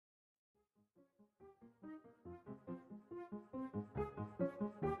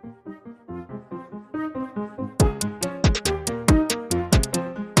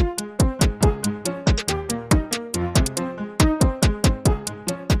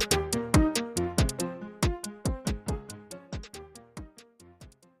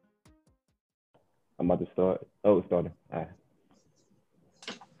I'm about to start. Oh, it's starting. All right.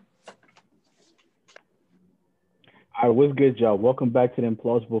 All right, what's good, y'all? Welcome back to the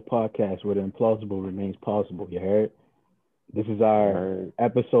Implausible Podcast, where the implausible remains plausible. You heard? This is our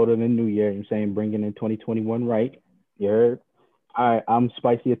episode of the new year. I'm saying bringing in 2021 right. You heard? All right, I'm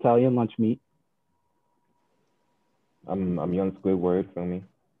Spicy Italian Lunch Meat. I'm young Squidward. Feel me?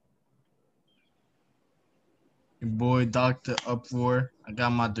 Your boy, Dr. Uproar. I got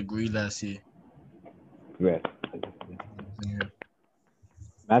my degree last year. Congrats.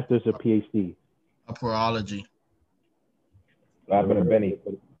 Master's or PhD? Uproarology. What happened to Benny?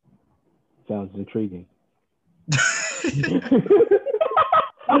 Sounds intriguing.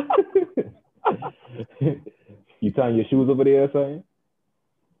 You tying your shoes over there or something?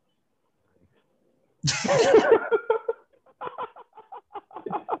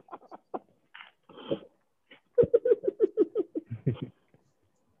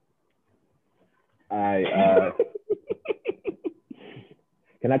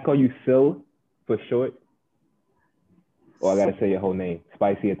 Can I call you Sil for short? Or I gotta say your whole name?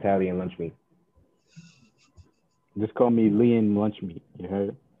 Spicy Italian Lunch Meat. Just call me Liam Lunch Meat. You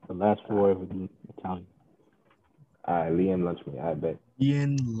heard? The last four of Italian. All right, Liam Lunch Meat. I bet.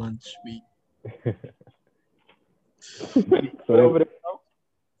 Ian Lunch Meat. So over there.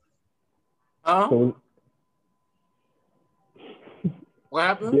 So, What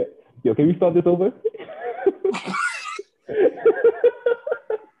happened? yeah. Yo, can we start this over?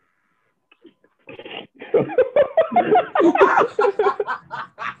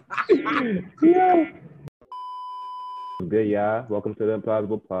 Yeah. Good, y'all. Welcome to the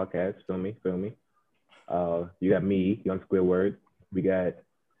Implausible Podcast. Feel me? You got me, Young Squidward. We got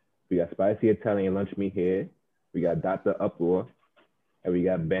Spicy Italian Lunch Meat here. We got Dr. Uproar. And we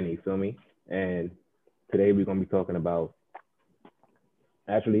got Benny, feel me? And today we're gonna be talking about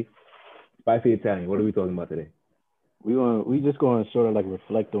actually Spicy Italian. What are we talking about today? We just going to sort of like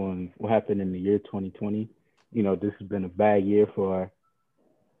reflect on what happened in the year 2020. You know, this has been a bad year for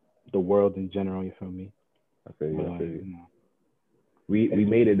the world in general. You feel me? I feel you. You know. We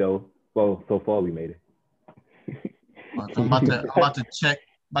made it though. Well, so far we made it. I'm about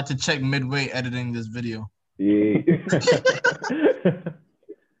to check midway editing this video. Yeah.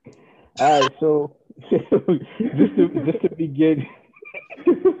 All right, so just to begin.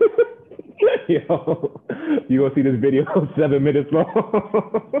 Yo, you gonna see this video 7 minutes long?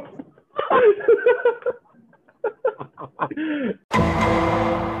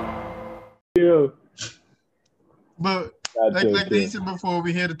 Yo. But like they said before,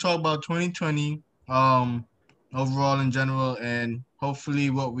 we're here to talk about 2020, overall in general, and hopefully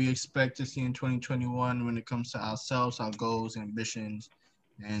what we expect to see in 2021 when it comes to ourselves, our goals, ambitions,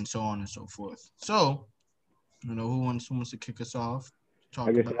 and so on and so forth. So, you know, who wants to kick us off?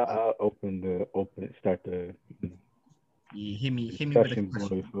 I guess I'll start the hit me with a discussion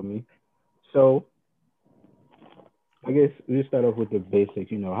question. for me. So, I guess let's start off with the basics.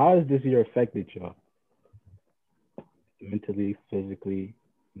 You know, how has this year affected y'all? Mentally, physically,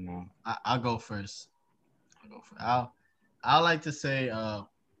 you know. I'll go first. I like to say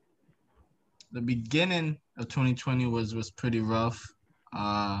the beginning of 2020 was pretty rough.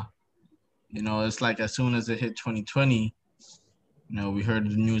 You know, it's like as soon as it hit 2020, you know, we heard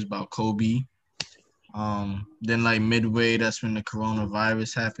the news about Kobe. Then like midway, that's when the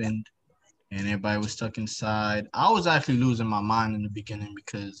coronavirus happened and everybody was stuck inside. I was actually losing my mind in the beginning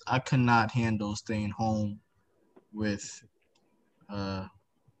because I could not handle staying home with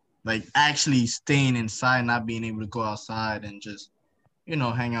like actually staying inside, not being able to go outside and just, you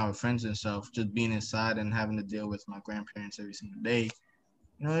know, hang out with friends and stuff, just being inside and having to deal with my grandparents every single day.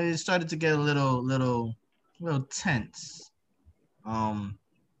 You know, it started to get a little tense.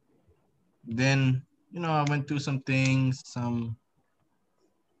 Then, you know, I went through some things, some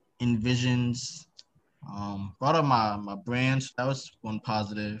envisions, brought up my brand. So that was one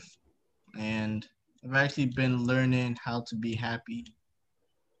positive. And I've actually been learning how to be happy.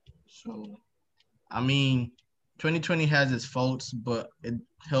 So, I mean, 2020 has its faults, but it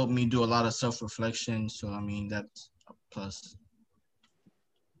helped me do a lot of self-reflection. So, I mean, that's a plus.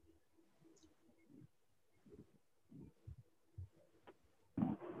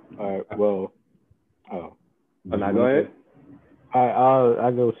 All right. Well. Oh. Now go ahead.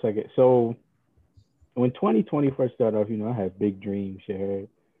 I'll go second. So when 2020 first started off, you know, I had big dreams here.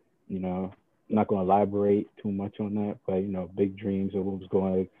 You know, not going to elaborate too much on that, but big dreams of what was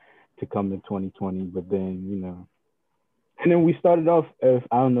going to come in 2020. But then and then we started off. If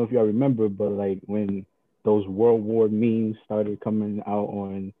I don't know if y'all remember, but like when those World War memes started coming out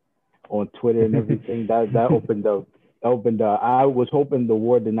on Twitter and everything, that opened up. I was hoping the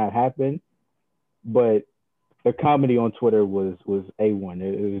war did not happen, but the comedy on Twitter was A1.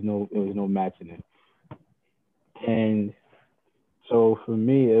 It was no matching it. And so for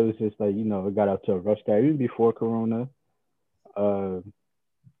me, it was just like, it got out to a rough start even before Corona. And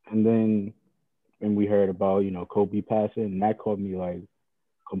then when we heard about, Kobe passing, and that caught me like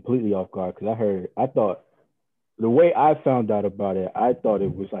completely off guard because I thought the way I found out about it, I thought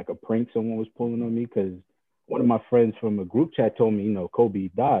it was like a prank someone was pulling on me because one of my friends from a group chat told me, Kobe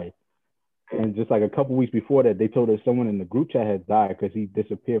died. And just like a couple weeks before that, they told us someone in the group chat had died because he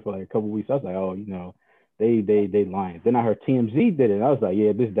disappeared for like a couple weeks. I was like, oh, they lying. Then I heard TMZ did it. And I was like,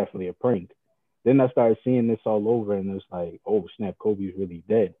 yeah, this is definitely a prank. Then I started seeing this all over, and it was like, oh snap, Kobe's really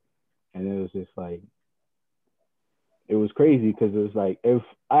dead. And it was just like, it was crazy because it was like, if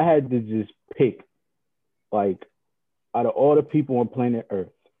I had to just pick, like, out of all the people on planet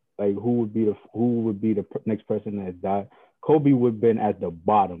Earth, like who would be the next person that died, Kobe would have been at the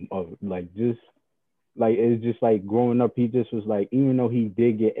bottom of like just like it's just like growing up, he just was like, even though he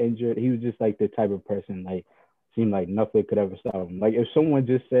did get injured, he was just like the type of person like seemed like nothing could ever stop him. Like if someone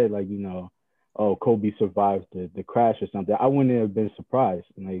just said like, oh, Kobe survived the crash or something, I wouldn't have been surprised.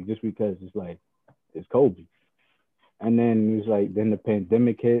 Like just because it's like it's Kobe. And then it was like then the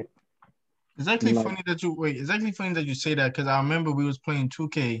pandemic hit. It's actually funny that you say that because I remember we was playing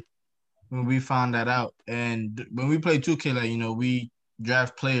 2K when we found that out. And when we play 2K, like, we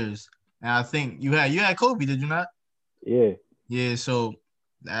draft players. And I think you had Kobe, did you not? Yeah. Yeah, so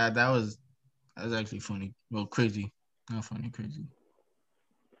that was actually funny. Well, crazy. Not funny, crazy.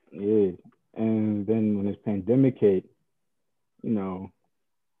 Yeah. And then when this pandemic hit, I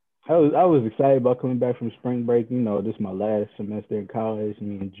was excited about coming back from spring break. This is my last semester in college,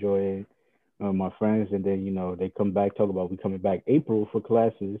 me enjoying my friends, and then they come back, talk about we coming back April for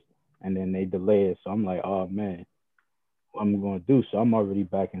classes, and then they delay it. So I'm like, oh man, what I'm gonna do? So I'm already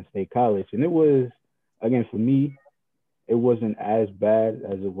back in state college, and it was, again, for me, it wasn't as bad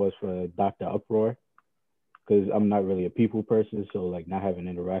as it was for Dr. Uproar because I'm not really a people person, so like not having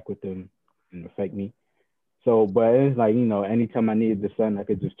to interact with them and affect me. So, but it's like, anytime I needed the sun, I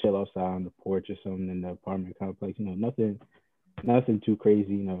could just chill outside on the porch or something in the apartment complex. Nothing too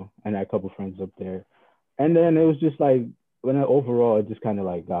crazy. And I had a couple friends up there, and then it was just like, overall, it just kind of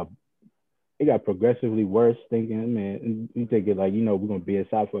like got progressively worse. Thinking, man, and you think it like, we're gonna be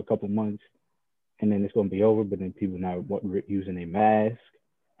inside for a couple months, and then it's gonna be over. But then people not using a mask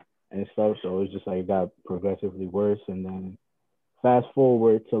and stuff, so it's just like it got progressively worse. And then fast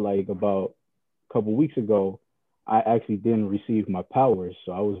forward to like about couple weeks ago, I actually didn't receive my powers,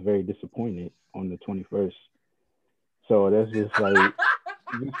 so I was very disappointed on the 21st. So that's just like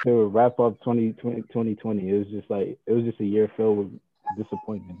just to wrap up 2020. It was just a year filled with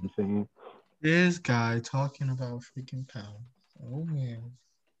disappointment. I'm saying this guy talking about freaking power. Oh man.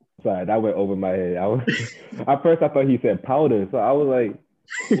 Sorry, that went over my head. At first I thought he said powder, so I was like,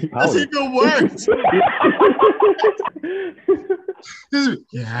 that's even worse.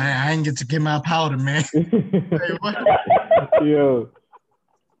 Yeah, I ain't get to get my powder, man. Hey, what? Yo.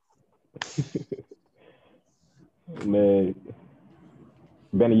 Man.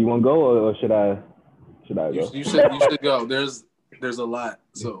 Benny, you want to go or should I go? You should go. There's a lot,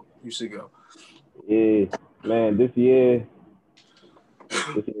 so you should go. Yeah, man, this year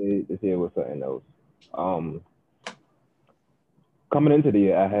was something else. Coming into the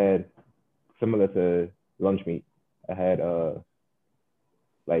year, I had, similar to lunch meat, I had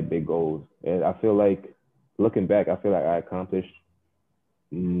like big goals, and I feel like looking back, I feel like I accomplished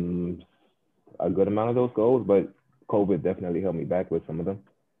a good amount of those goals, but COVID definitely held me back with some of them.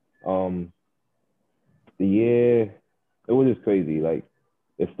 The year, it was just crazy. Like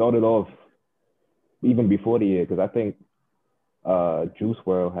it started off even before the year because I think Juice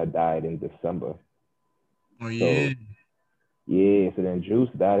WRLD had died in December. Oh yeah. So, yeah. So then Juice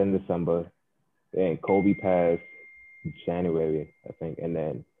died in December. Then Kobe passed January, I think, and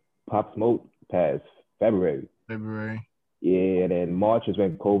then Pop Smoke passed February. Yeah, and then March is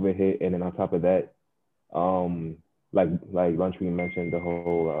when COVID hit, and then on top of that, like Lunch we mentioned the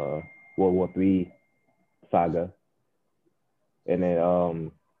whole World War III saga, and then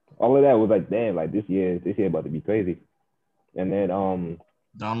all of that was like, damn, like this year about to be crazy, and then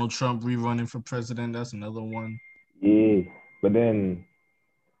Donald Trump rerunning for president, that's another one. Yeah, but then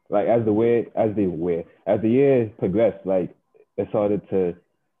like as the year progressed, like it started to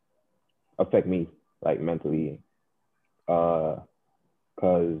affect me like mentally.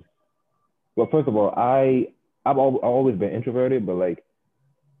 Cause well, first of all, I've always been introverted, but like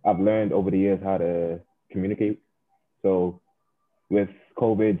I've learned over the years how to communicate. So with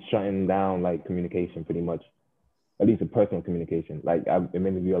COVID shutting down like communication pretty much, at least the personal communication, like it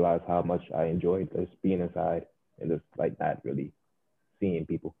made me realize how much I enjoyed just being inside and just like not really seeing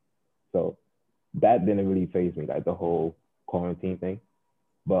people. So that didn't really phase me, like the whole quarantine thing.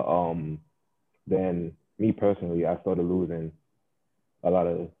 But then me personally, I started losing a lot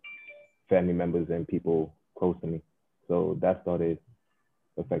of family members and people close to me. So that started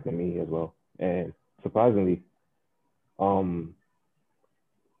affecting me as well. And surprisingly, um,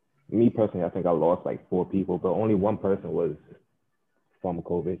 me personally, I think I lost like 4 people, but only one person was from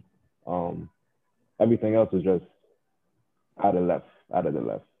COVID. Um, Everything else was just out of the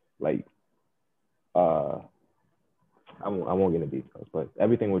left. Like, uh, I won't get into details, but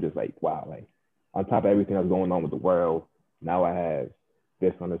everything was just like, wow, like on top of everything that's going on with the world, now I have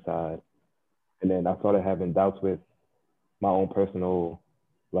this on the side. And then I started having doubts with my own personal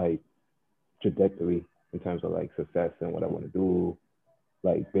like trajectory in terms of like success and what I want to do,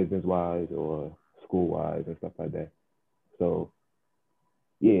 like business wise or school wise and stuff like that. So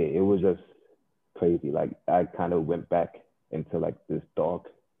yeah, it was just crazy. Like I kind of went back into like this dark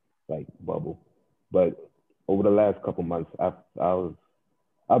like bubble. But over the last couple months,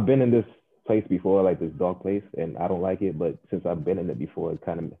 I've been in this place before, like this dark place, and I don't like it. But since I've been in it before, it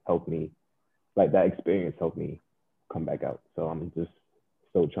kind of helped me. Like that experience helped me come back out. So I'm just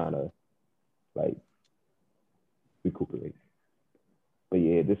still trying to like recuperate. But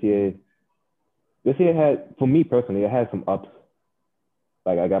yeah, this year had for me personally, it had some ups.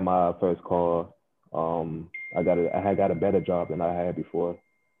 Like I got my first car. I had got a better job than I had before.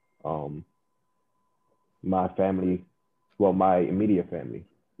 Um, my family, well, my immediate family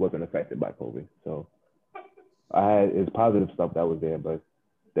wasn't affected by COVID. So I had it's positive stuff that was there, but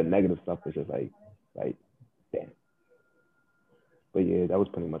the negative stuff was just like damn. But yeah, that was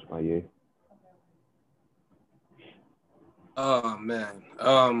pretty much my year. Oh man.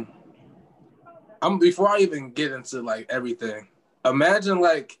 I'm before I even get into like everything. Imagine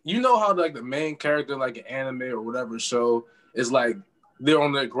like how like the main character like an anime or whatever show is like they're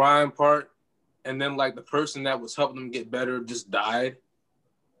on the grind part, and then like the person that was helping them get better just died.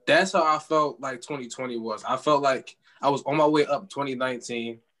 That's how I felt like 2020 was. I felt like I was on my way up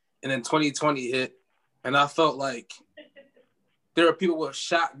 2019, and then 2020 hit, and I felt like there are people with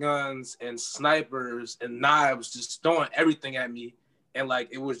shotguns and snipers and knives just throwing everything at me, and like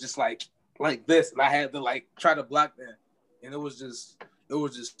it was just like this, and I had to like try to block that, and it was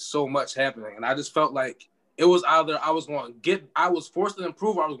just so much happening, and I just felt like it was either I was forced to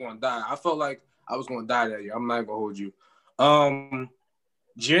improve or I was going to die. I felt like I was going to die that year. I'm not gonna hold you.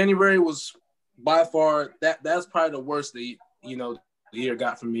 January was by far that's probably the worst the year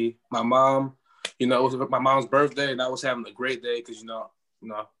got for me. My mom, it was my mom's birthday, and I was having a great day because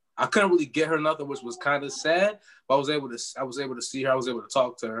I couldn't really get her nothing, which was kind of sad. But I was able to see her. I was able to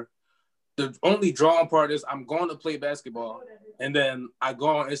talk to her. The only drawing part is I'm going to play basketball, and then I go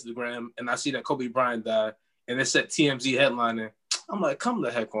on Instagram and I see that Kobe Bryant died, and it said TMZ headlining. I'm like, come the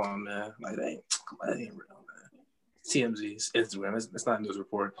heck on, man! Like that ain't real. TMZ's Instagram. It's not a news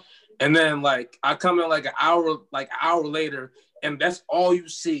report. And then like I come in like an hour later, and that's all you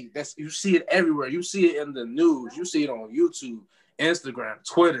see. You see it everywhere. You see it in the news. You see it on YouTube, Instagram,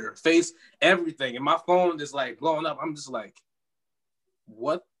 Twitter, Face, everything. And my phone is like blowing up. I'm just like,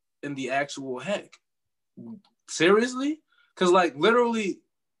 what in the actual heck? Seriously? Because like literally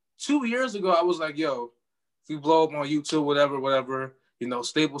 2 years ago, I was like, yo, if we blow up on YouTube, whatever,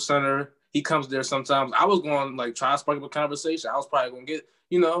 Staples Center, he comes there sometimes. I was going like try to spark up a conversation. I was probably gonna get,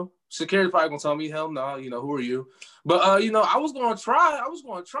 security probably gonna tell me, hell no, who are you? But I was gonna try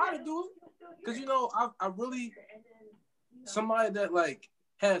to do it. Because I really somebody that like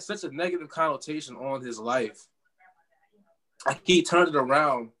had such a negative connotation on his life. He turned it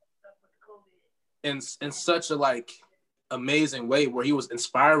around in such a like amazing way where he was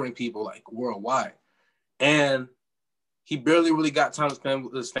inspiring people like worldwide. And he barely really got time to spend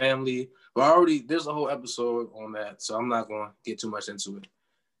with his family. But there's a whole episode on that, so I'm not going to get too much into it.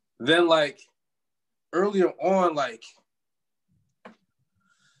 Then, like, earlier on, like,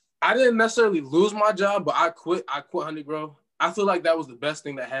 I didn't necessarily lose my job, but I quit Honey Grow. I feel like that was the best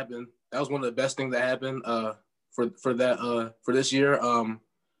thing that happened. That was one of the best things that happened for this year.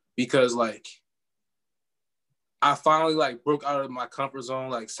 Because, like, I finally, like, broke out of my comfort zone,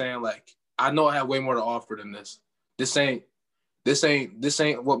 like, saying, like, I know I have way more to offer than this. This ain't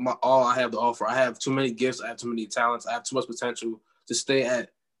what all I have to offer. I have too many gifts. I have too many talents. I have too much potential to stay at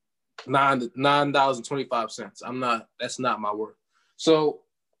 $9.25. That's not my worth. So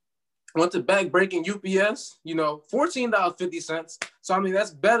went to back breaking UPS, $14.50. So I mean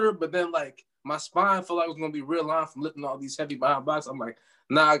that's better, but then like my spine felt like it was gonna be real line from lifting all these heavy behind boxes. I'm like,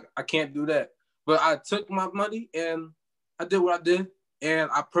 nah, I can't do that. But I took my money and I did what I did, and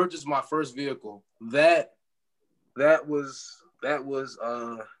I purchased my first vehicle. That was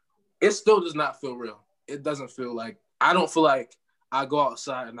it still does not feel real. It doesn't feel like, I don't feel like I go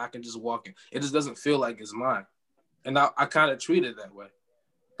outside and I can just walk in. It just doesn't feel like it's mine. And I kind of treat it that way.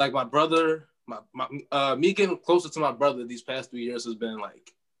 Like my brother, me getting closer to my brother these past 3 years has been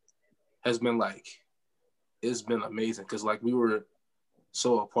it's been amazing, because like we were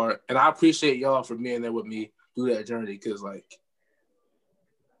so apart. And I appreciate y'all for being there with me through that journey, because like,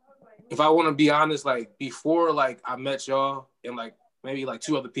 if I want to be honest, like before like I met y'all and like maybe like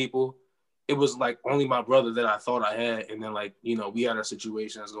two other people, it was like only my brother that I thought I had. And then like, we had our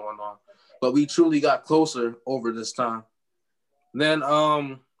situations going on, but we truly got closer over this time. Then,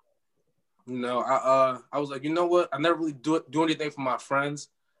 I was like, you know what? I never really do anything for my friends.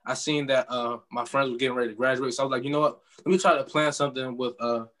 I seen that my friends were getting ready to graduate. So I was like, you know what? Let me try to plan something with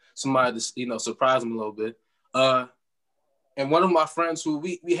somebody to, surprise them a little bit. And one of my friends who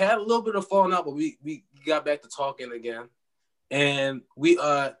we had a little bit of falling out, but we got back to talking again. And we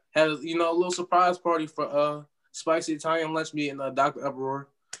had, a little surprise party for Spicy Italian Lunch Me and Dr. Uproar.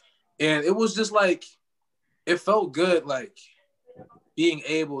 And it was just like, it felt good, like being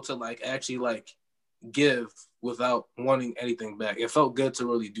able to like actually like give without wanting anything back. It felt good to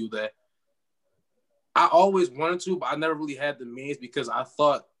really do that. I always wanted to, but I never really had the means, because I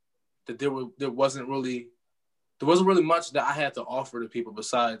thought that there wasn't really much that I had to offer to people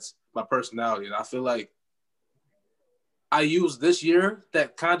besides my personality. And I feel like I used this year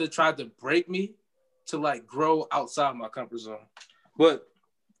that kind of tried to break me to like grow outside my comfort zone. But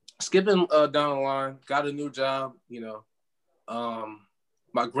skipping down the line, got a new job,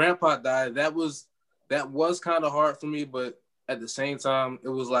 my grandpa died. That was kind of hard for me, but at the same time, it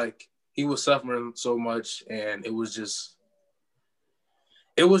was like he was suffering so much, and it was just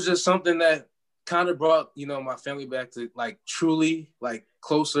something that kind of brought, my family back to like truly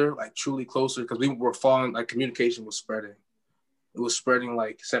closer, because we were falling, like communication was spreading. It was spreading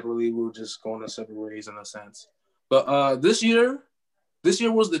like separately. We were just going in separate ways in a sense. But this year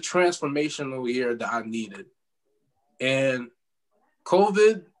was the transformational year that I needed. And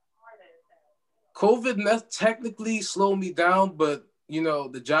COVID technically slowed me down, but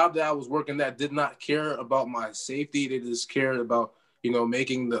the job that I was working at did not care about my safety. They just cared about,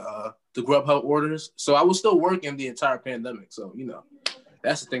 making the Grubhub orders. So I was still working the entire pandemic. So,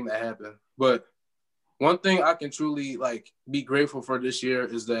 that's the thing that happened. But one thing I can truly like be grateful for this year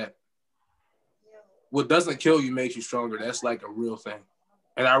is that what doesn't kill you makes you stronger. That's like a real thing.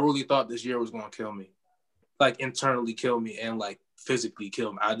 And I really thought this year was going to kill me, like internally kill me and like physically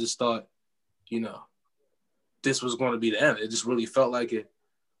kill me. I just thought, this was going to be the end. It just really felt like it.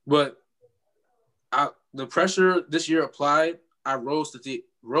 But the pressure this year applied, I rose to the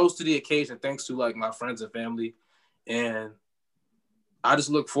occasion thanks to like my friends and family. And I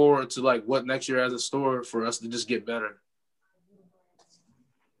just look forward to like what next year has in store for us to just get better.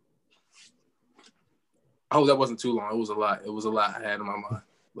 I hope that wasn't too long. It was a lot. It was a lot I had in my mind.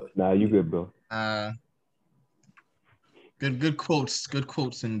 But Nah, you good, bro. Good quotes. Good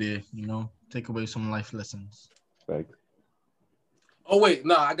quotes in there. Take away some life lessons. Thanks. Oh wait,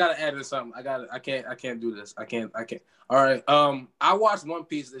 no, I gotta add in something. I can't do this. I can't. All right. I watched One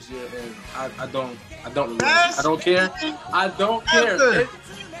Piece this year, and I don't care. I don't care.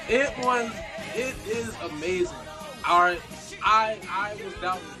 It is amazing. All right. I was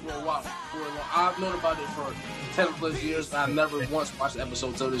doubting for a while. I've known about it for 10 plus years. I never once watched an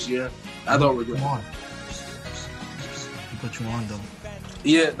episode till this year. I don't regret it. He put you on though.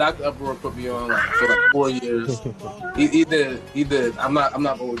 Yeah, Dr. Uproar put me on for like 4 years. He did. I'm not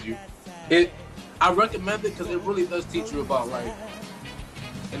gonna hold you. I recommend it because it really does teach you about life,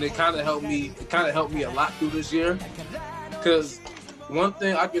 and it kind of helped me. It kind of helped me a lot through this year. Because one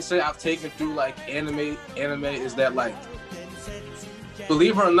thing I can say I've taken through like anime is that like,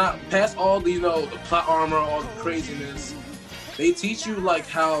 believe it or not, past all the the plot armor, all the craziness, they teach you like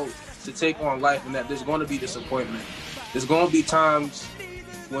how to take on life, and that there's going to be disappointment. There's going to be times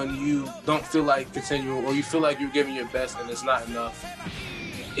when you don't feel like continuing, or you feel like you're giving your best and it's not enough.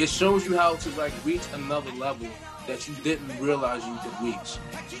 It shows you how to like reach another level that you didn't realize you could reach.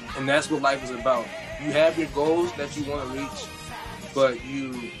 And that's what life is about. You have your goals that you want to reach, but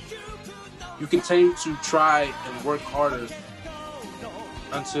you continue to try and work harder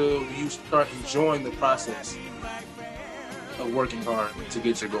until you start enjoying the process of working hard to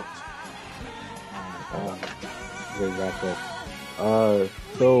get your goals. Great wrap up.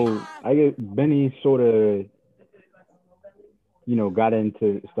 So I guess Benny sort of,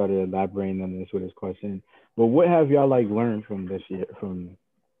 started elaborating on this with his question. But what have y'all like learned from this year, from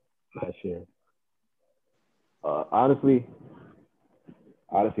last year? Honestly,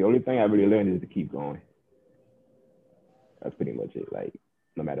 the only thing I really learned is to keep going. That's pretty much it. Like,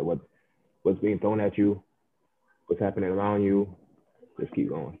 no matter what's being thrown at you, what's happening around you, just keep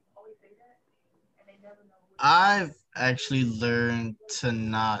going. I've actually learned to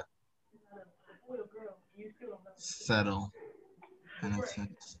not settle in a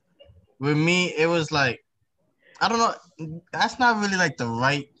sense. With me, it was like, I don't know, that's not really like the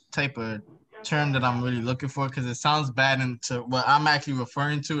right type of term that I'm really looking for because it sounds bad into what I'm actually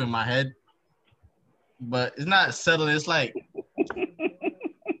referring to in my head. But it's not settling, it's like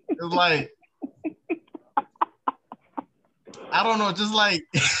I don't know, just like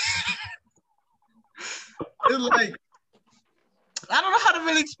it's like I don't know how to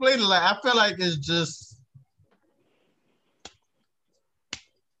really explain it. Like I feel like it's just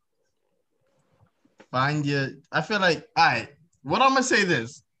I feel like, all right, what I'm gonna say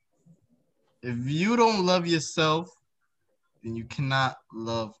this. If you don't love yourself, then you cannot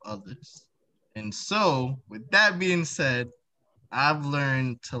love others. And so, with that being said, I've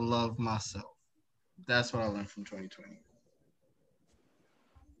learned to love myself. That's what I learned from 2020.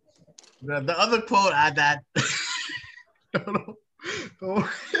 The other quote I that that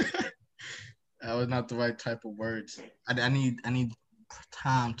was not the right type of words. I need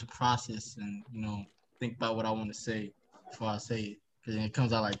time to process and think about what I want to say before I say it. Because it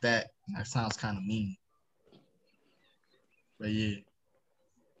comes out like that sounds kind of mean. But yeah,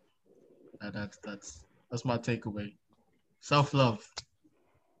 that's my takeaway. Self-love.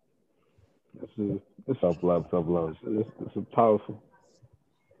 It's Self-love. it's a powerful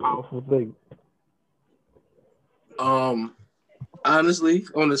thing. Honestly,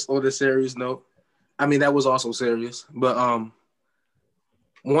 on this serious note, I mean that was also serious, but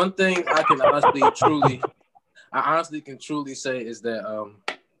one thing I honestly can truly say is that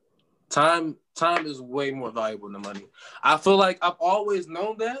time is way more valuable than money. I feel like I've always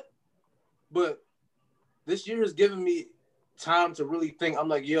known that, but this year has given me time to really think. I'm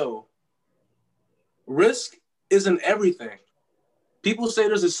like, yo, risk isn't everything. People say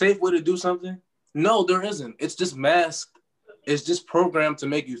there's a safe way to do something. No, there isn't. It's just masked. It's just programmed to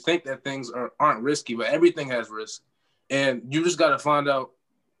make you think that things aren't risky, but everything has risk. And you just got to find out,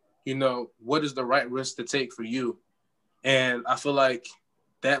 what is the right risk to take for you. And I feel like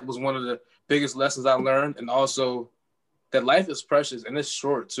that was one of the biggest lessons I learned. And also that life is precious and it's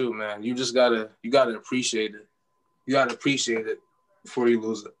short too, man. You gotta appreciate it. You gotta appreciate it before you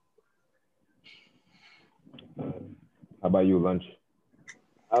lose it. How about you, Lunch?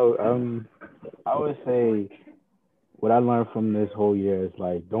 I would say what I learned from this whole year is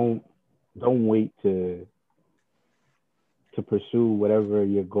like don't wait to pursue whatever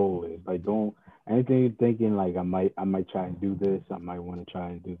your goal is. Like don't anything you're thinking like I might try and do this, I might want to try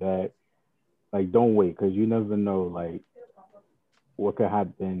and do that. Like don't wait because you never know like what could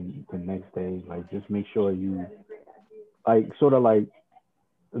happen the next day. Like just make sure you like sort of like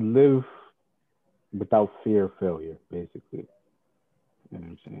live without fear of failure, basically. You know what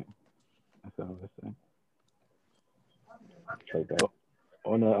I'm saying? That's all I'm saying. Okay.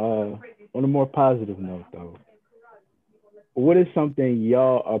 On a more positive note, though, what is something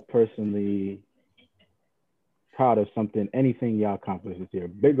y'all are personally proud of? Anything y'all accomplished this year,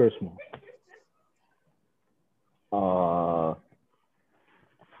 big or small?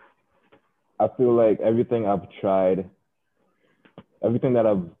 I feel like everything I've tried, everything that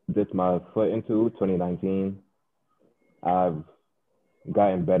I've dipped my foot into 2019, I've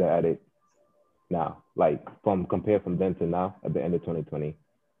gotten better at it now. Like compared from then to now, at the end of 2020,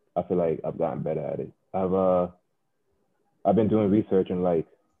 I feel like I've gotten better at it. I've been doing research in like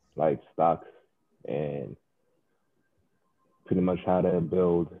stocks and pretty much how to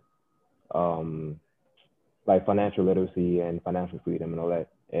build like financial literacy and financial freedom and all that.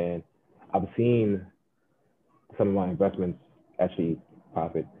 And I've seen some of my investments actually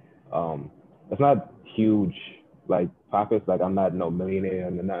profit. It's not huge like profits, like I'm not no millionaire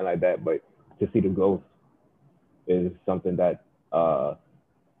and nothing like that, but to see the growth is something that I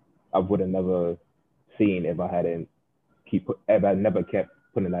would have never seen if I hadn't if I never kept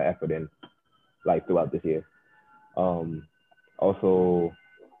putting that effort in like throughout this year. Um, Also,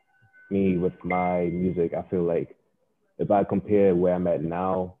 me with my music, I feel like if I compare where I'm at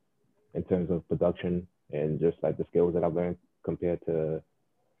now in terms of production and just like the skills that I've learned compared to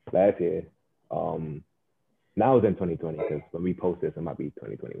last year, now it's in 2020 because when we post this, it might be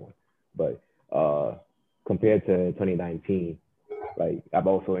 2021. But uh, compared to 2019. Like I've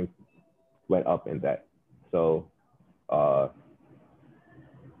also went up in that. So uh,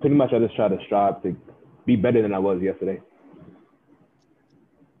 pretty much I just try to strive to be better than I was yesterday.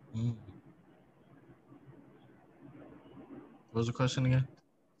 Mm. What was the question again?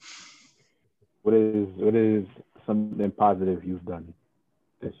 What is something positive you've done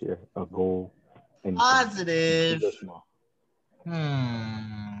this year? A goal, anything, Positive. big or small.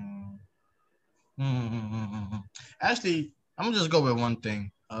 Hmm. Actually, I'm gonna just go with one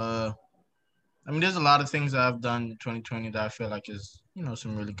thing. I mean, there's a lot of things that I've done in 2020 that I feel like is,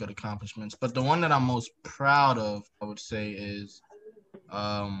 some really good accomplishments. But the one that I'm most proud of, I would say, is,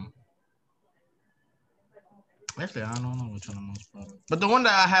 um, actually, I don't know which one I'm most proud of. But the one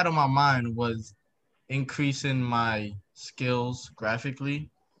that I had on my mind was increasing my skills graphically.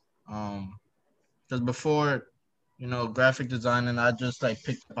 Because before, graphic designing, I just like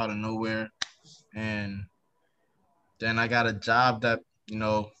picked up out of nowhere, and then I got a job that,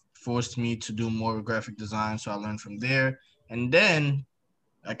 forced me to do more graphic design. So I learned from there. And then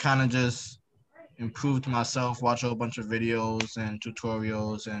I kind of just improved myself, watch a whole bunch of videos and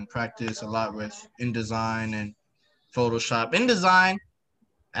tutorials and practice a lot with InDesign and Photoshop. InDesign,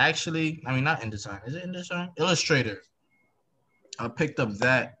 actually, I mean, not InDesign. Is it InDesign? Illustrator. I picked up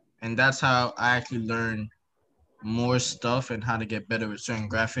that, and that's how I actually learned more stuff and how to get better with certain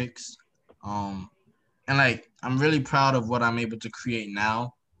graphics. Um, and like I'm really proud of what I'm able to create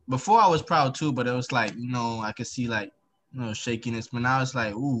now. Before I was proud too, but it was like, I could see like, shakiness. But now it's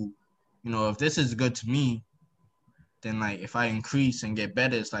like, ooh, if this is good to me, then like if I increase and get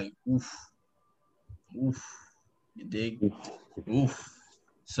better, it's like, oof, oof, you dig? Oof.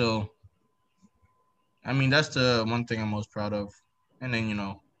 So I mean that's the one thing I'm most proud of. And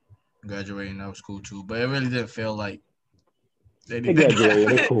then, graduating, that was cool too. But it really didn't feel like anything.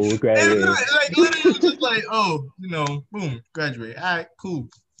 Graduated, cool, graduated. Like literally was just like, oh, boom, graduate. All right, cool.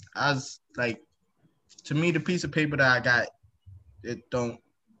 I was like, to me, the piece of paper that I got,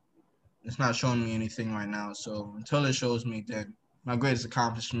 it's not showing me anything right now. So until it shows me, then my greatest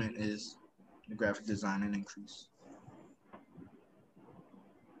accomplishment is the graphic design and increase.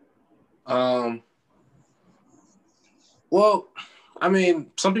 Well, I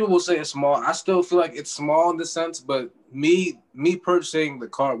mean, some people will say it's small. I still feel like it's small in the sense, but me purchasing the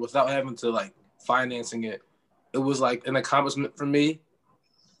car without having to like financing it, it was like an accomplishment for me.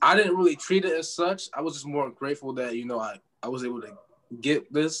 I didn't really treat it as such. I was just more grateful that I was able to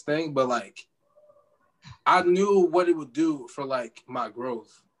get this thing, but like I knew what it would do for like my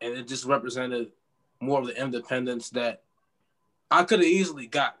growth, and it just represented more of the independence that I could have easily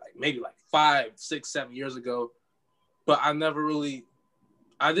got like maybe like 5, 6, 7 years ago, but I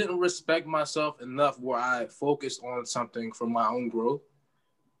didn't respect myself enough where I focused on something for my own growth.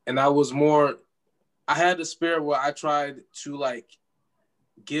 And I had the spirit where I tried to like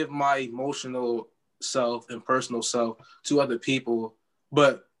give my emotional self and personal self to other people,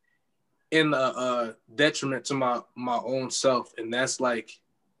 but in a detriment to my own self. And that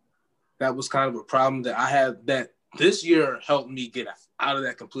was kind of a problem that I had that this year helped me get out of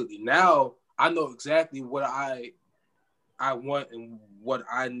that completely. Now I know exactly what I want and what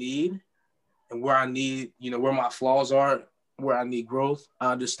I need and where I need, where my flaws are, where I need growth.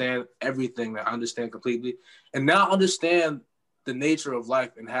 I understand everything. I understand completely. And now I understand the nature of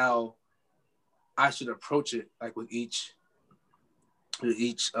life and how I should approach it, like with each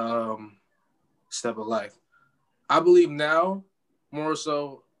step of life. I believe now more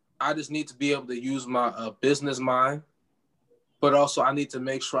so I just need to be able to use my business mind, but also I need to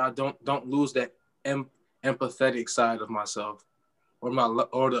make sure I don't lose that empathetic side of myself, or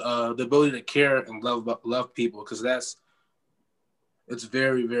the ability to care and love people, because it's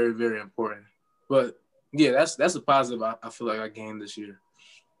very, very, very important. But yeah, that's a positive I feel like I gained this year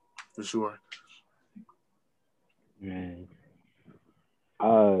for sure. Man,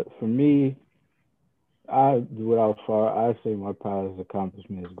 for me, without far, I say my proudest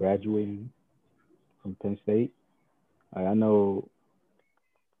accomplishment is graduating from Penn State. I know.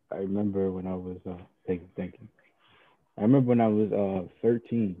 I remember when I was thinking. I remember when I was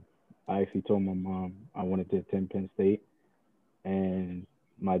 13. I actually told my mom I wanted to attend Penn State, and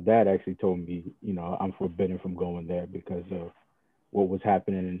my dad actually told me, I'm forbidden from going there because of what was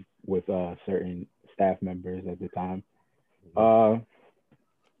happening with certain staff members at the time.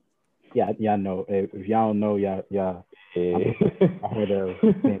 Yeah, y'all know. If y'all don't know, y'all, I heard of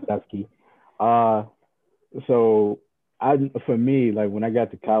Sandusky. So for me, like when I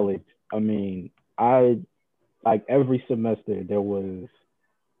got to college, I mean, I like every semester there was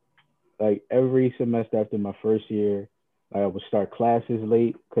like every semester after my first year, Like I would start classes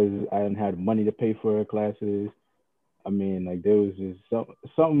late because I didn't have money to pay for classes. I mean, like there was just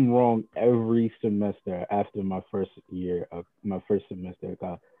something wrong every semester after my first year of my first semester of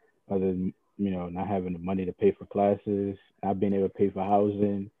college. Other than not having the money to pay for classes, not being able to pay for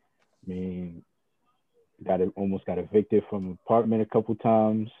housing. I mean, almost got evicted from an apartment a couple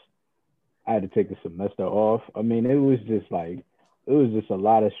times. I had to take a semester off. I mean, it was just a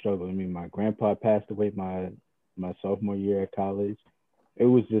lot of struggle. I mean, my grandpa passed away my sophomore year at college. It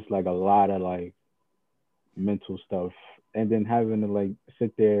was just like a lot of like mental stuff, and then having to like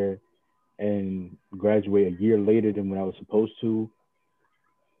sit there and graduate a year later than when I was supposed to.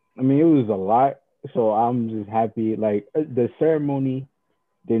 I mean, it was a lot. So I'm just happy. Like the ceremony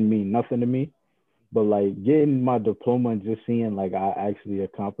didn't mean nothing to me, but like getting my diploma and just seeing like I actually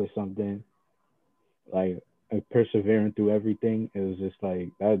accomplished something, like persevering through everything, it was just like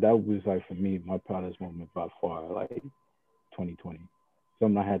that was like for me my proudest moment by far, like 2020.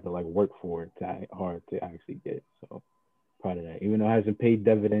 Something I had to like work for hard to actually get. So proud of that. Even though it hasn't paid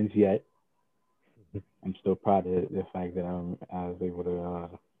dividends yet, I'm still proud of the fact that I was able to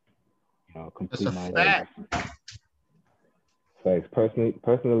That's complete a my fact. Thanks.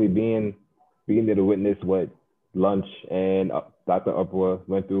 Personally being there to witness what Lunch and Dr. Upwa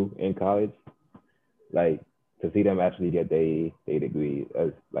went through in college, like to see them actually get their degree,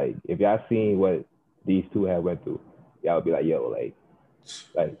 as like if y'all seen what these two have went through, y'all would be like, yo, like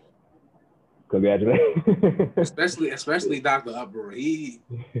congratulations. especially Dr. Upper. He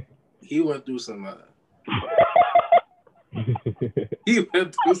went through some. He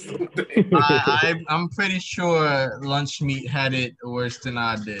went through some things. I'm pretty sure Lunch Meat had it worse than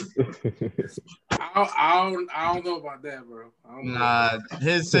I did. I don't know about that, bro. Nah,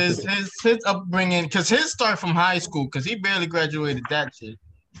 his upbringing, because his start from high school, because he barely graduated that shit.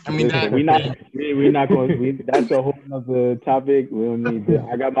 I mean, Listen, we're not going. That's a whole nother topic. We don't need to.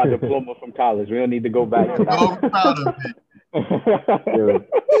 I got my diploma from college. We don't need to go back to that. I'm proud of it.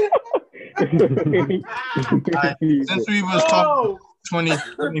 Since we was talking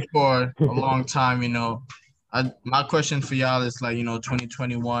 2024 a long time, my question for y'all is like,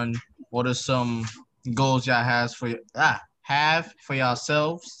 2021. What are some goals y'all have for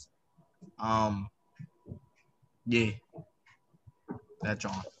yourselves? Yeah, that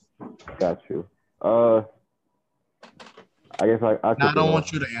John. Got you. I guess I don't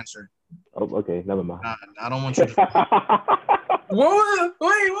want you to answer. Oh, okay, never mind. I don't want you to. What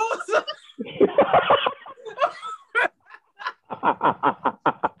was that?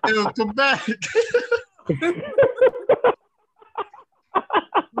 Yo, come back.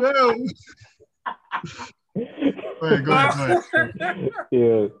 Yo. Go ahead.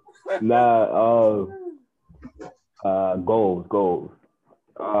 Yeah. Nah, goals.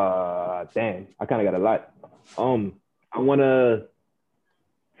 Damn, I kind of got a lot. I wanna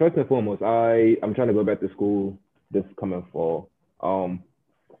first and foremost, I'm trying to go back to school this coming fall.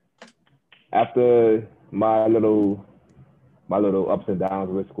 After my little ups and downs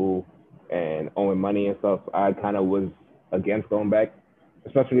with school and owing money and stuff, I kind of was against going back,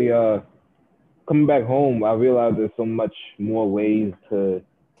 especially coming back home. I realized there's so much more ways to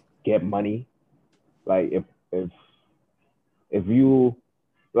get money. Like if you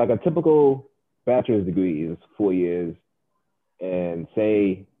like a typical bachelor's degree is 4 years, and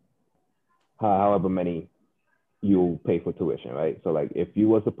say however many you'll pay for tuition, right? So like if you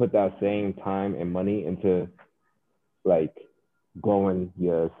was to put that same time and money into like growing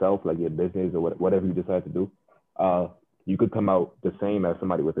yourself, like your business or whatever you decide to do, you could come out the same as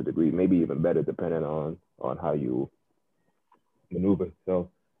somebody with a degree, maybe even better, depending on how you maneuver. So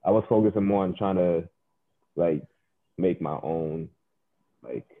I was focusing more on trying to like make my own,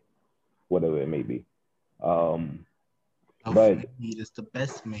 like whatever it may be. But meat is the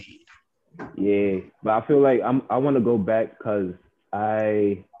best made. Yeah, but I feel like I want to go back because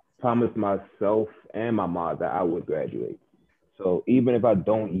I promised myself and my mom that I would graduate. So even if I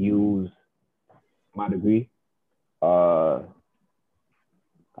don't use my degree, I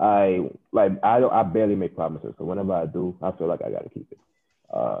barely make promises. So whenever I do, I feel like I gotta keep it.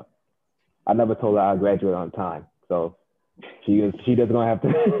 I never told her I graduate on time, so she doesn't gonna have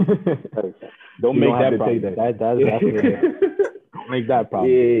to. Don't make that promise. Don't make that promise.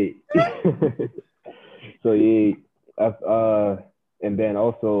 Yeah. So yeah, and then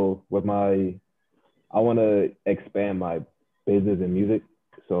also with I want to expand my business in music.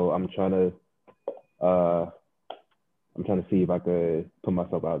 So I'm trying to see if I could put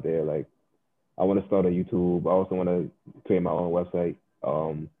myself out there. Like I want to start a YouTube. I also want to create my own website.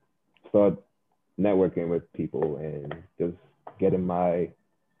 Start networking with people and just getting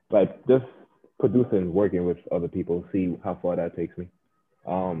just producing, working with other people, see how far that takes me.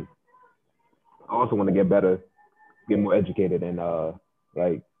 I also want to get better, get more educated in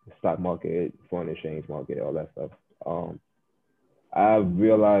like the stock market, foreign exchange market, all that stuff. I've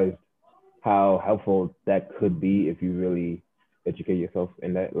realized how helpful that could be if you really educate yourself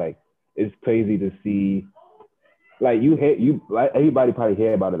in that. Like, it's crazy to see, like like everybody probably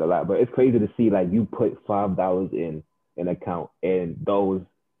hear about it a lot, but it's crazy to see like you put $5 in an account and those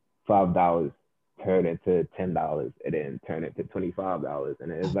 $5 turn into $10 and then turn into $25,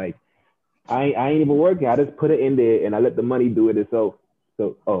 and it's like I ain't even working. I just put it in there and I let the money do it itself.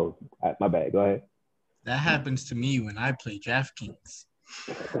 So my bad. Go ahead. That happens to me when I play DraftKings.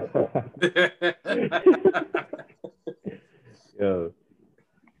 Yo,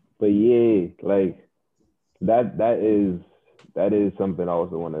 but yeah, like that is something I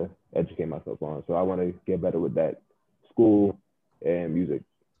also want to educate myself on. So I want to get better with that, school and music,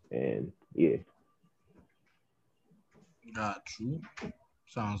 and yeah. Got you.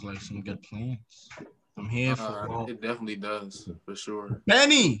 Sounds like some good plans. I'm here for all. It definitely does, for sure.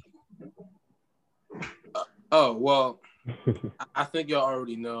 Benny! Well, I think y'all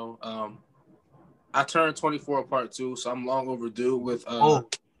already know. I turned 24 part 2, so I'm long overdue with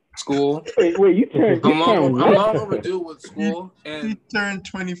school. Wait, you turned. I'm long overdue with school. And he turned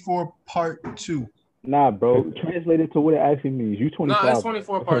 24 part 2. Nah, bro. Translate it to what it actually means. You 25. No, it's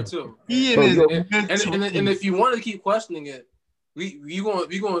 24 part 2. And if you want to keep questioning it, we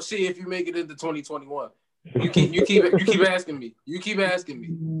gonna see if you make it into 2021. You keep asking me. You keep asking me.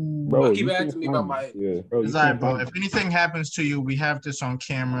 Bro, keep asking me about my. Yeah. Bro, it's all right, bro. If anything happens to you, we have this on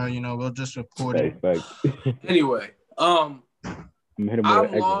camera. You know, we'll just report it. Anyway, I'm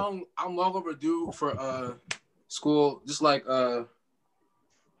long overdue for school, just like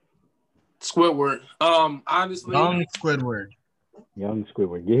Squidward. Honestly, Young Squidward. Young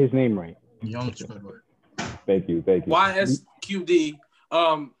Squidward. Get his name right. Young Squidward. Thank you. YSQD.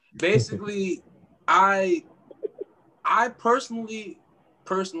 Basically, I personally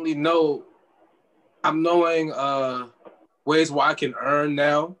know I'm knowing ways where I can earn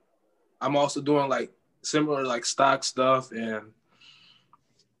now. I'm also doing like similar like stock stuff and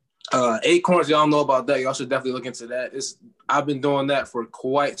Acorns. Y'all know about that. Y'all should definitely look into that. I've been doing that for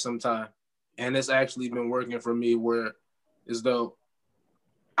quite some time, and it's actually been working for me. Where as though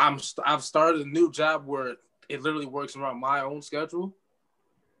I've started a new job where it literally works around my own schedule,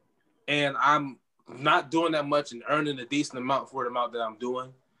 and I'm not doing that much and earning a decent amount for the amount that I'm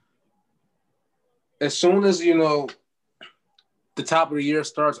doing. As soon as, the top of the year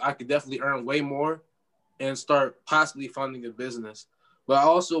starts, I could definitely earn way more and start possibly funding a business. But I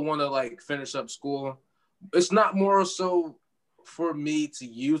also want to like finish up school. It's not more so for me to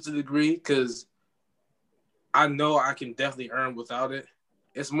use the degree because I know I can definitely earn without it.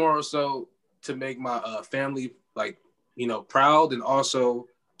 It's more so to make my family proud, and also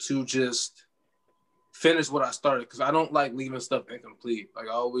to just finish what I started, because I don't like leaving stuff incomplete. Like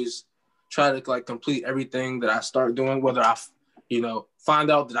I always try to like complete everything that I start doing, whether I find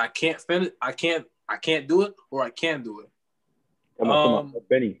out that I can't finish, I can't do it, or I can do it. Come on.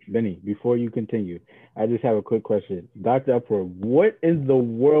 Benny, before you continue, I just have a quick question. Dr. Upward, what in the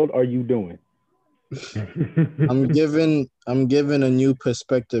world are you doing? I'm giving a new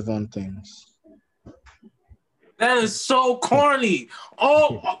perspective on things. That is so corny.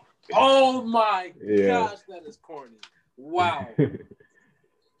 Oh my gosh, that is corny. Wow.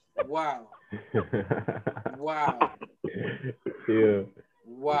 Yeah.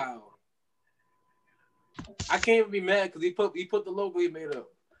 Wow. I can't even be mad because he put the logo he made up.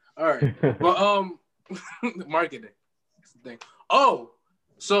 All right. But marketing. That's the thing. Oh,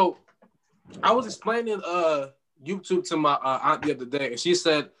 so I was explaining YouTube to my aunt the other day, and she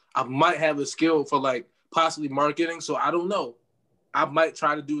said I might have a skill for like possibly marketing. So I don't know. I might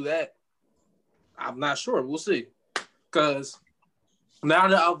try to do that. I'm not sure. We'll see. Because now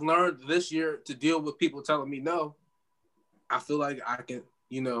that I've learned this year to deal with people telling me no, I feel like I can,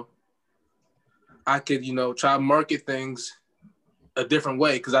 try to market things a different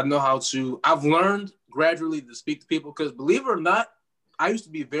way, because I know how to. I've learned gradually to speak to people, because believe it or not, I used to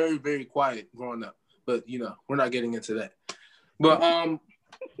be very, very quiet growing up. But, we're not getting into that. But a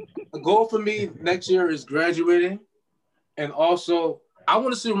goal for me next year is graduating. And also, I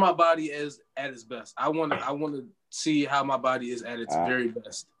want to see where my body is at its best. I want to see how my body is at its very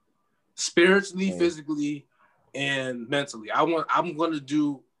best, spiritually, physically, and mentally. I'm going to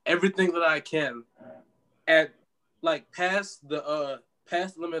do everything that I can at like past the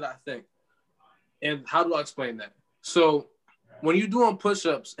limit, I think. And how do I explain that? So when you're doing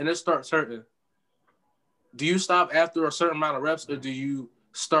push-ups and it starts hurting, do you stop after a certain amount of reps, or do you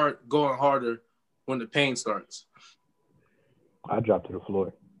start going harder when the pain starts? I dropped to the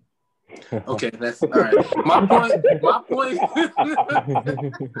floor. Okay, that's all right. My point.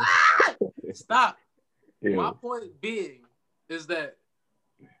 Stop. Yeah. My point being is that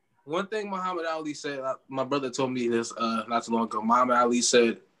one thing Muhammad Ali said. My brother told me this not too long ago. Muhammad Ali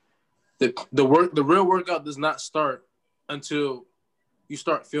said that the real workout does not start until you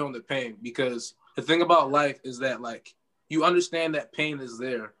start feeling the pain. Because the thing about life is that like you understand that pain is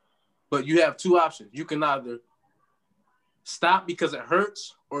there, but you have two options. You can either stop because it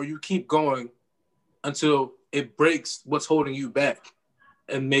hurts, or you keep going until it breaks what's holding you back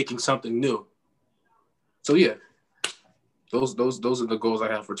and making something new. So yeah, those are the goals I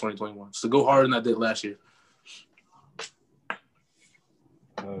have for 2021. So go harder than I did last year.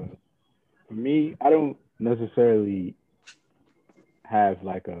 For me, I don't necessarily have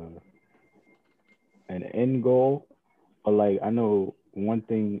like an end goal, but like I know one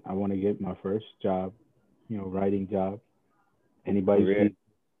thing, I want to get my first job, writing job. Anybody see,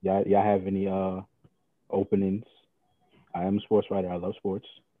 y'all have any openings? I am a sports writer. I love sports.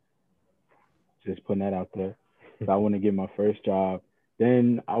 Just putting that out there. So I want to get my first job.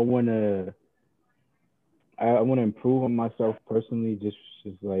 Then I want to improve on myself personally. Just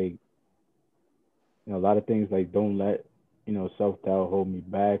like, a lot of things like don't let self-doubt hold me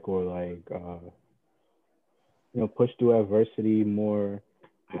back, or like push through adversity more.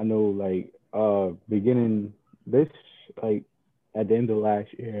 I know like beginning this, like at the end of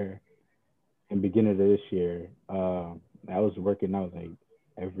last year and beginning of this year, I was working out like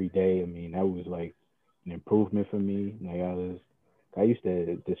every day. I mean, that was like an improvement for me. Like I used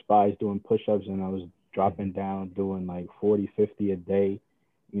to despise doing push-ups, and I was dropping down doing like 40, 50 a day.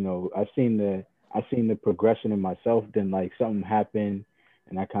 I've seen the progression in myself. Then like something happened,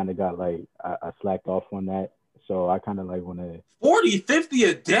 and I kind of got like I slacked off on that. So I kind of like want to 40, 50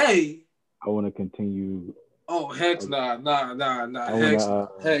 a day. I want to continue. Oh heck nah.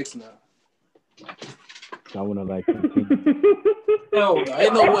 Heck nah. I want to like continue. No,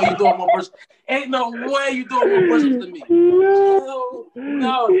 ain't no way you doing more push. Ain't no way you doing more push-ups than me.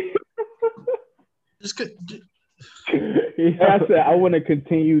 No. Just could. Like I said, I want to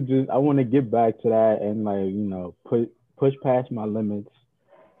continue. I want to get back to that and like push past my limits.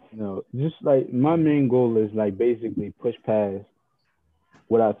 Just like my main goal is like basically push past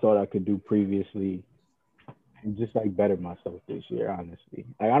what I thought I could do previously, and just like better myself this year. Honestly,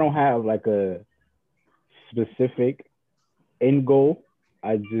 like I don't have like a specific end goal.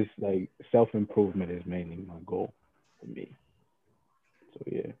 I just like self-improvement is mainly my goal for me. So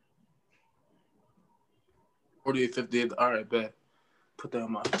yeah. 48, 50. All right, bet. Put that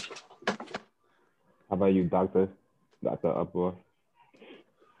on my. How about you, Dr. Upward?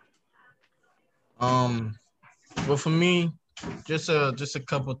 Well, for me, just a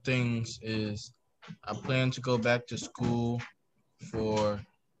couple things is I plan to go back to school for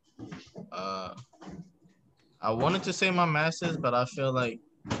I wanted to say my master's, but I feel like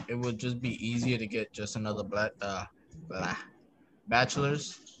it would just be easier to get just another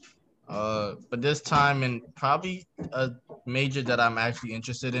bachelor's. But this time, in probably a major that I'm actually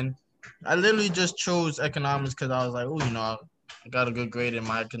interested in. I literally just chose economics because I was like, oh, I got a good grade in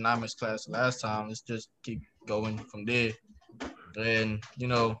my economics class last time. Let's just keep going from there. And,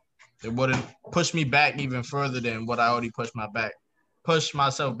 it wouldn't push me back even further than what I already pushed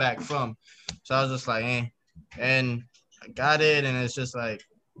myself back from. So I was just like, eh. And I got it, and it's just like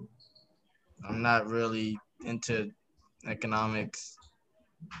I'm not really into economics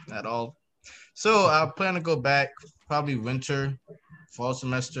at all. So I plan to go back probably fall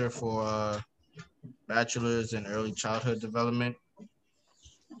semester for bachelor's in early childhood development.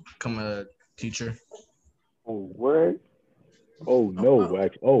 Become a teacher. Oh, word. Oh no,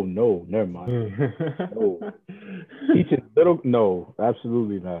 actually. Oh no, never mind. No. Teaching little, no,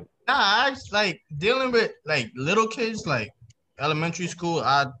 absolutely not. Nah, I like dealing with like little kids, like elementary school.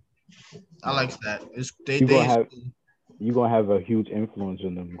 I like that. It's you gonna have a huge influence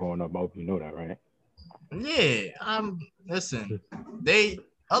on them growing up. I hope you know that, right? Yeah. Listen,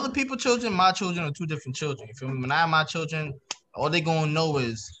 other people children, my children are two different children. You feel me? When I have my children, all they gonna know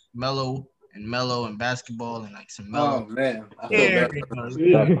is mellow and basketball and like some mellow. Oh man, I feel bad.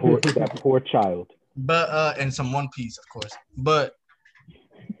 That poor child. But and some One Piece, of course. But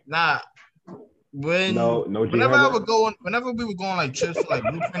nah, whenever we were going like trips for like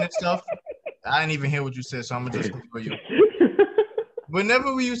Blueprint and stuff, I didn't even hear what you said, so I'm gonna just for you.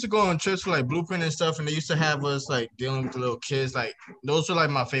 Whenever we used to go on trips for like Blueprint and stuff, and they used to have us like dealing with the little kids, like those were like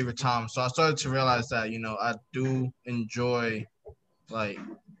my favorite times. So I started to realize that I do enjoy like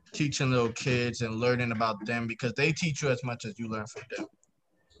teaching little kids and learning about them because they teach you as much as you learn from them.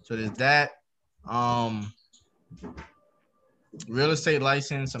 So there's that. Real estate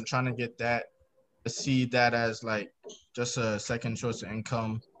license. I'm trying to get that. I see that as like just a second source of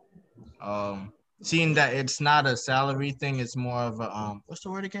income. Seeing that it's not a salary thing, it's more of a what's the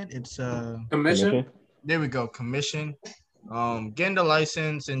word again? It's Commission. there we go, commission. Getting the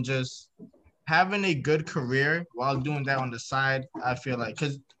license and just having a good career while doing that on the side, I feel like,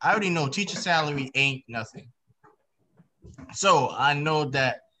 because I already know teacher salary ain't nothing. So I know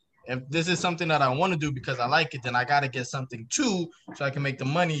that if this is something that I want to do because I like it, then I got to get something too so I can make the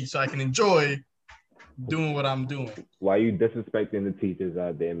money so I can enjoy doing what I'm doing. Why you disrespecting the teachers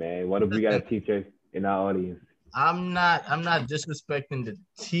out there, man? What if we got a teacher in our audience? I'm not disrespecting the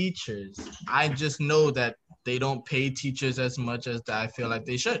teachers. I just know that they don't pay teachers as much as I feel like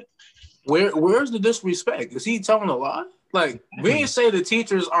they should. Where's the disrespect? Is he telling a lie? Like, we ain't say the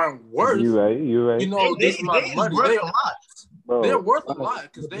teachers aren't worth. You're right. You know, they this amount of money. Worth a lot. Bro, They're worth a lot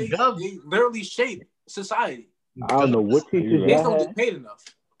because they literally shape society. I don't know what teachers They y'all don't had. get paid enough.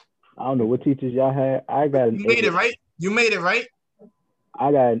 I don't know what teachers y'all had. I got an You made A. it right. You made it right.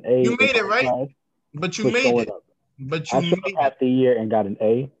 I got an A. You made it right. class But you for made showing it. up. But you I showed made up half the year and got an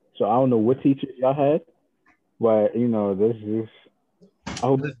A. So I don't know what teachers y'all had, but you know this is. I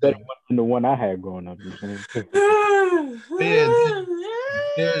hope it's better than the one I had growing up. You know what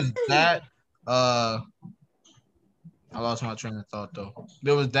There's that. I lost my train of thought though.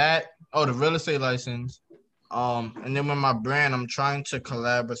 There was that. Oh, the real estate license. And then with my brand, I'm trying to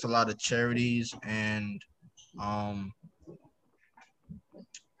collab with a lot of charities and other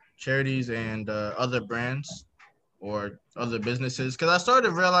brands or other businesses. Because I started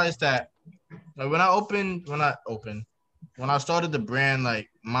to realize that like when I started the brand, like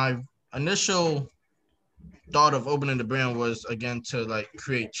my initial thought of opening the brand was again to like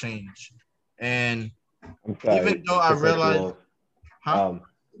create change. And I'm sorry, even though I realized,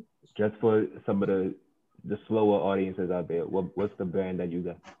 just for some of the slower audiences out there, what's the brand that you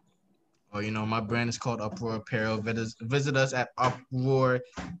got? Oh, you know, my brand is called Uproar Apparel. Visit us at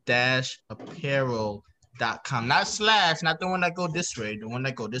uproar-apparel.com. Not slash, not the one that go this way, the one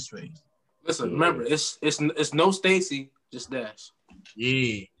that go this way. Listen, remember, it's no Stacy, just Dash.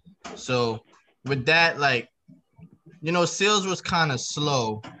 Yeah. So with that, like, you know, sales was kind of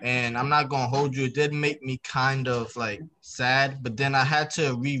slow, and I'm not gonna hold you. It did make me kind of like sad, but then I had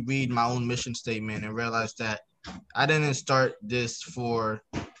to reread my own mission statement and realize that I didn't start this for,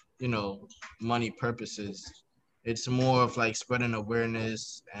 you know, money purposes. It's more of like spreading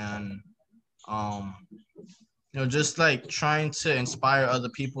awareness and you know, just like trying to inspire other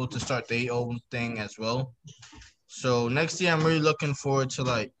people to start their own thing as well. So next year I'm really looking forward to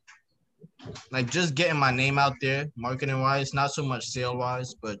like just getting my name out there marketing wise, not so much sale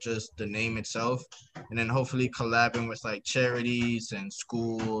wise, but just the name itself. And then hopefully collabing with like charities and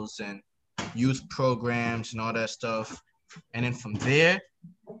schools and youth programs and all that stuff. And then from there,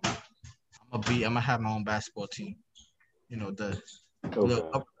 I'm gonna have my own basketball team. You know, the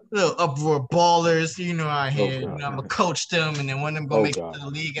little uproar ballers, you know, out here. You know, I'm gonna coach them, and then one of them gonna make it to the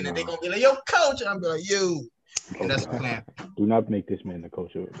league, and then they're gonna be like, "Yo, coach," and I'm gonna be like, "You." And that's the plan. Do not make this man the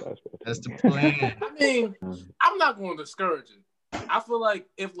coach of basketball. That's the plan. I mean, I'm not going to discourage it. I feel like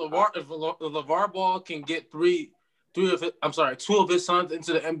if LeVar Ball can get two of his sons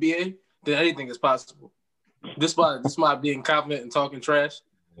into the NBA, then anything is possible. This my being confident and talking trash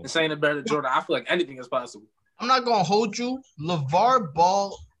and saying it better than Jordan. I feel like anything is possible. I'm not gonna hold you. LeVar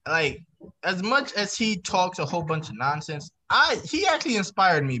Ball, like, as much as he talks a whole bunch of nonsense, he actually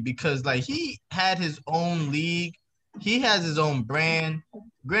inspired me because like he had his own league, he has his own brand.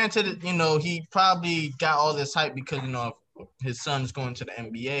 Granted, you know, he probably got all this hype because, you know, his son's going to the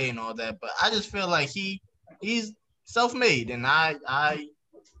NBA and all that, but I just feel like he's self-made, and I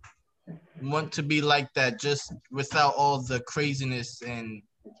want to be like that, just without all the craziness and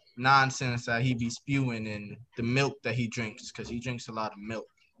nonsense that he be spewing and the milk that he drinks, because he drinks a lot of milk.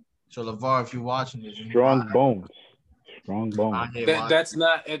 So LeVar, if you're watching this, strong bones. It does not do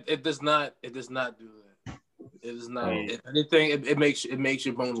that. It does not. If anything, it makes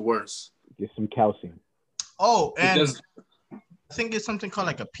your bones worse. Get some calcium. Oh, and I think it's something called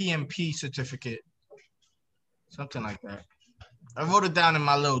like a PMP certificate, something like that. I wrote it down in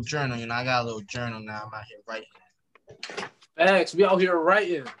my little journal. You know, I got a little journal now. I'm out here writing. Facts. We out here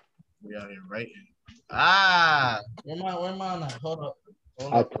writing. Where am I now? Hold up.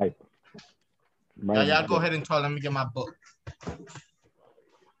 I type. Y'all go ahead and talk. Let me get my book.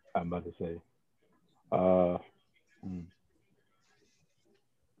 I'm about to say. Oh,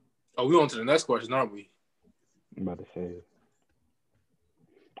 we on to the next question, aren't we? I'm about to say.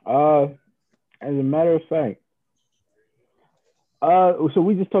 As a matter of fact, So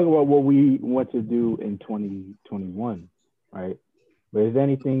we just talk about what we want to do in 2021, right? But is there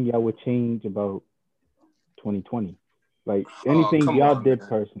anything y'all would change about 2020? Like anything come y'all on, did man.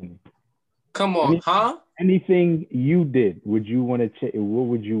 personally? Come on, huh? Anything you did, would you want to change? What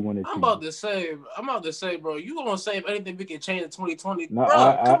would you want to change? I'm about to say, bro, you gonna say if anything we can change in 2020, No, bro?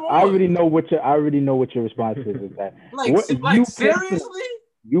 Come I already on. know what your response is that Like, what you seriously?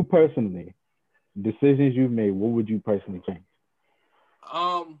 you personally, decisions you've made, what would you personally change?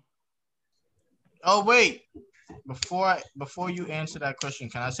 Oh wait, before you answer that question,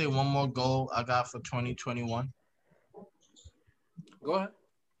 can I say one more goal I got for 2021? Go ahead.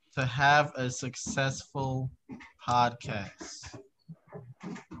 To have a successful podcast.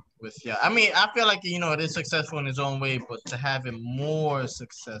 I mean, I feel like it is successful in its own way, but to have it more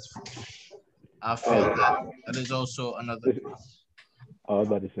successful, I feel that is also another goal. I was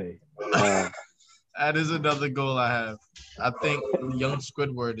about to say. That is another goal I have. I think young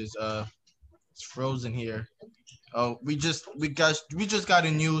Squidward is frozen here. Oh, we just got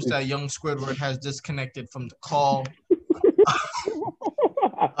the news that young Squidward has disconnected from the call.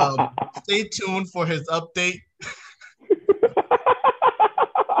 Stay tuned for his update.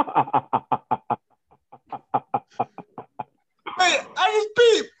 Wait, I just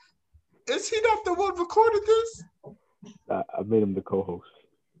peep. Is he not the one recording this? I made him the co-host.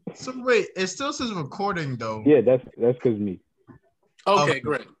 So wait, it still says recording though. Yeah, that's because me. Okay,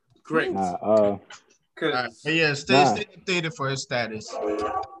 great. Right. Yeah, stay updated for his status.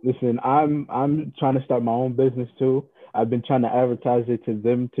 Listen, I'm trying to start my own business too. I've been trying to advertise it to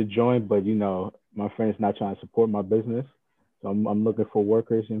them to join, but my friend's not trying to support my business. So I'm looking for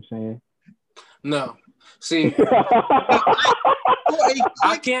workers, you know what I'm saying? No. See,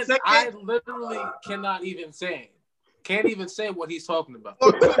 I literally cannot even say. Can't even say what he's talking about. For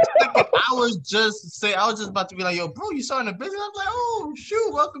a quick second, I was just about to be like, yo, bro, you starting a business? I was like, oh,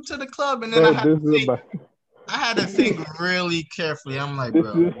 shoot, welcome to the club. And then I had to think really carefully. I'm like,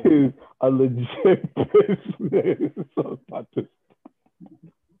 bro. This is a legit business.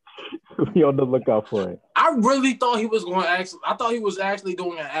 Be on the lookout for it. I really thought he was going to I thought he was actually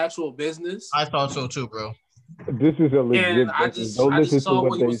doing an actual business. I thought so too, bro. This is a legit business. I just saw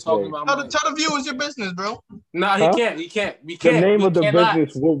what he was talking about. Tell the viewers your business, bro. No, he can't. We can't. The name of the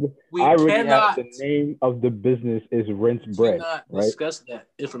business. I already have the name of the business is Rinse Bread. Right? Discuss that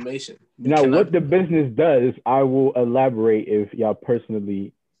information. Now, what the business does, I will elaborate if y'all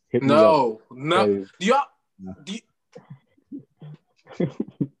personally hit me up. No.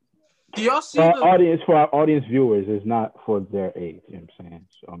 Do y'all see for our audience viewers? It's not for their age. You know what I'm saying?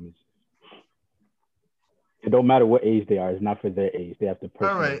 So it don't matter what age they are. It's not for their age. They have to.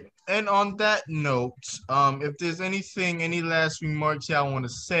 All right. And on that note, if there's any last remarks y'all want to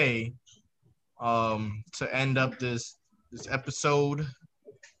say, to end up this episode,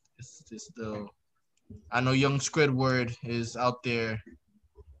 I know young Squidward is out there.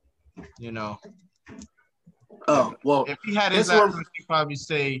 Oh well. If he had his last words, he'd probably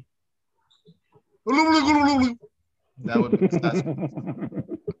say. That would be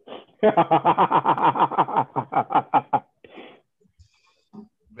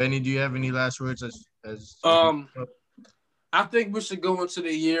Benny, do you have any last words? I think we should go into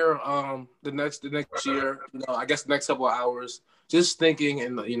the year, the next year. I guess the next couple of hours, just thinking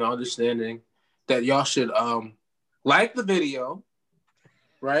and understanding that y'all should like the video,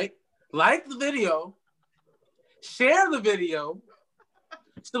 right? Like the video, share the video,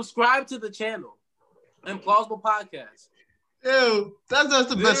 subscribe to the channel. Implausible Podcast. Ew, that's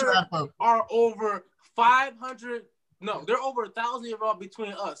the best rapper. Are over 500. No, there are over 1,000 of y'all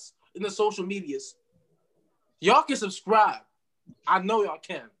between us in the social medias. Y'all can subscribe. I know y'all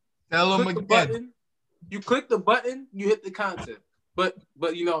can. Tell them again. You click the button, you hit the content. But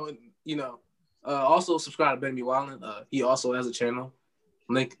also subscribe to Benny Wallen. He also has a channel.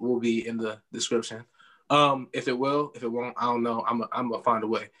 Link will be in the description. If it will, if it won't, I don't know. I'm gonna find a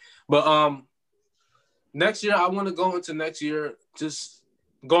way. But next year, I want to go into next year just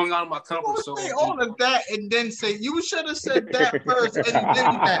going out of my comfort zone. Say all of that and then say you should have said that first and then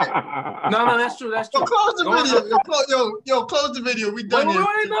that. No, that's true. That's true. Close the video. Yo, close the video. We done here.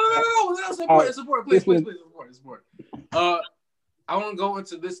 No. Support. Please support. I want to go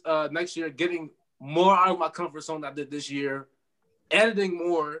into this next year getting more out of my comfort zone than I did this year, editing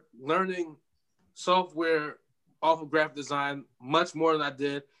more, learning software off of graphic design much more than I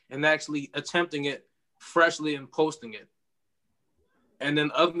did, and actually attempting it freshly and posting it. And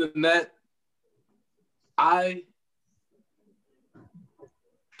then other than that, I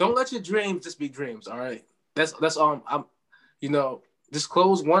don't let your dreams just be dreams. All right. That's all I'm just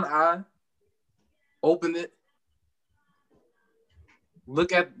close one eye, open it,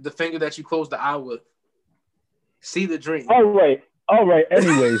 Look at the finger that you closed the eye with. See the dream. All right.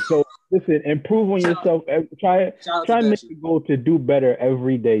 Anyway, so listen, improve on yourself. Try and make a goal to do better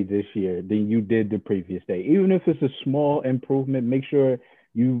every day this year than you did the previous day. Even if it's a small improvement, make sure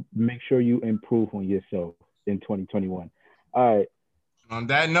you improve on yourself in 2021. All right. On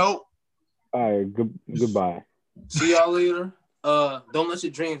that note. All right. Goodbye. See y'all later. Don't let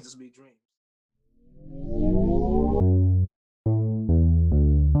your dreams just be dreams.